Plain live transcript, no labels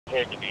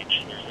toward the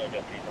beach. There's no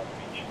deputies on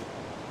the beach.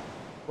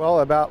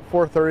 Well, about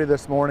 4:30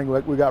 this morning,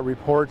 we got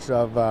reports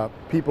of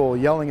people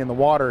yelling in the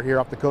water here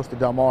off the coast of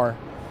Del Mar.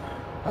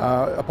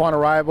 Upon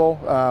arrival,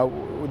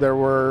 there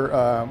were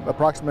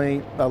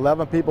approximately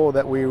 11 people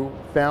that we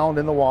found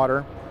in the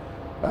water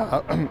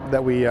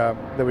that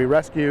we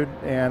rescued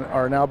and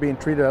are now being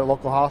treated at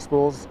local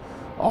hospitals,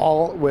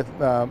 all with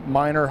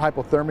minor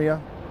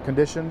hypothermia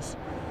conditions.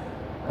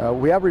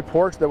 We have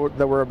reports that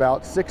there were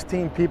about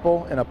 16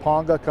 people in a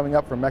panga coming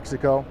up from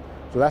Mexico,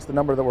 so that's the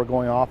number that we're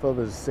going off of,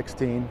 is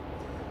 16.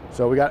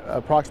 So we got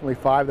approximately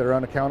 5 that are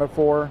unaccounted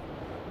for.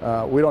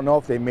 We don't know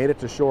if they made it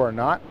to shore or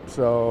not,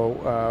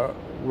 so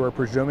we're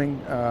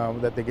presuming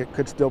that they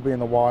could still be in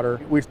the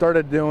water. We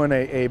started doing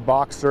a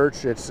box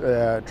search. It's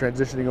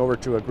transitioning over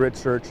to a grid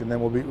search, and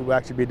then we'll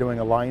actually be doing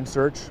a line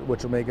search,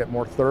 which will make it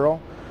more thorough.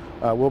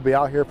 We'll be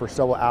out here for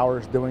several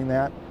hours doing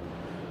that.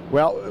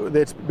 Well,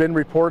 it's been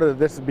reported that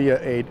this would be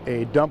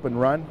a dump and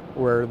run,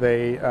 where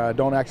they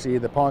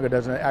the panga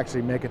doesn't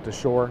actually make it to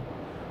shore.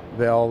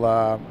 They'll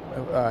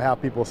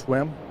have people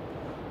swim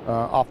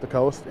off the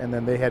coast, and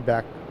then they head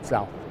back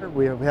south.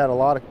 We have had a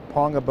lot of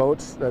panga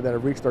boats that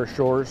have reached our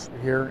shores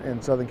here in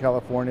Southern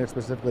California,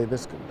 specifically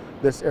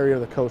this area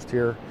of the coast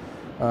here.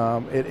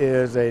 It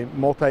is a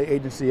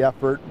multi-agency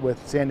effort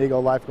with San Diego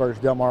Lifeguards,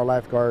 Del Mar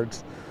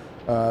Lifeguards,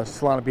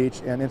 Solana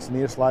Beach, and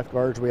Encinitas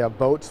Lifeguards. We have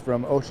boats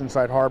from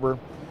Oceanside Harbor,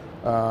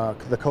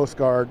 the Coast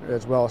Guard,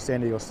 as well as San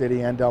Diego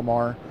City and Del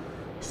Mar.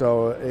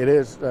 So it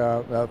is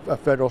a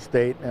federal,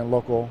 state, and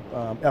local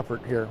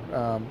effort here.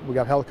 We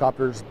got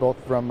helicopters both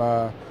from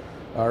the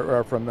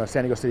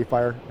San Diego City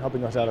Fire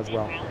helping us out as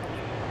well.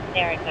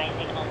 They're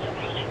advising also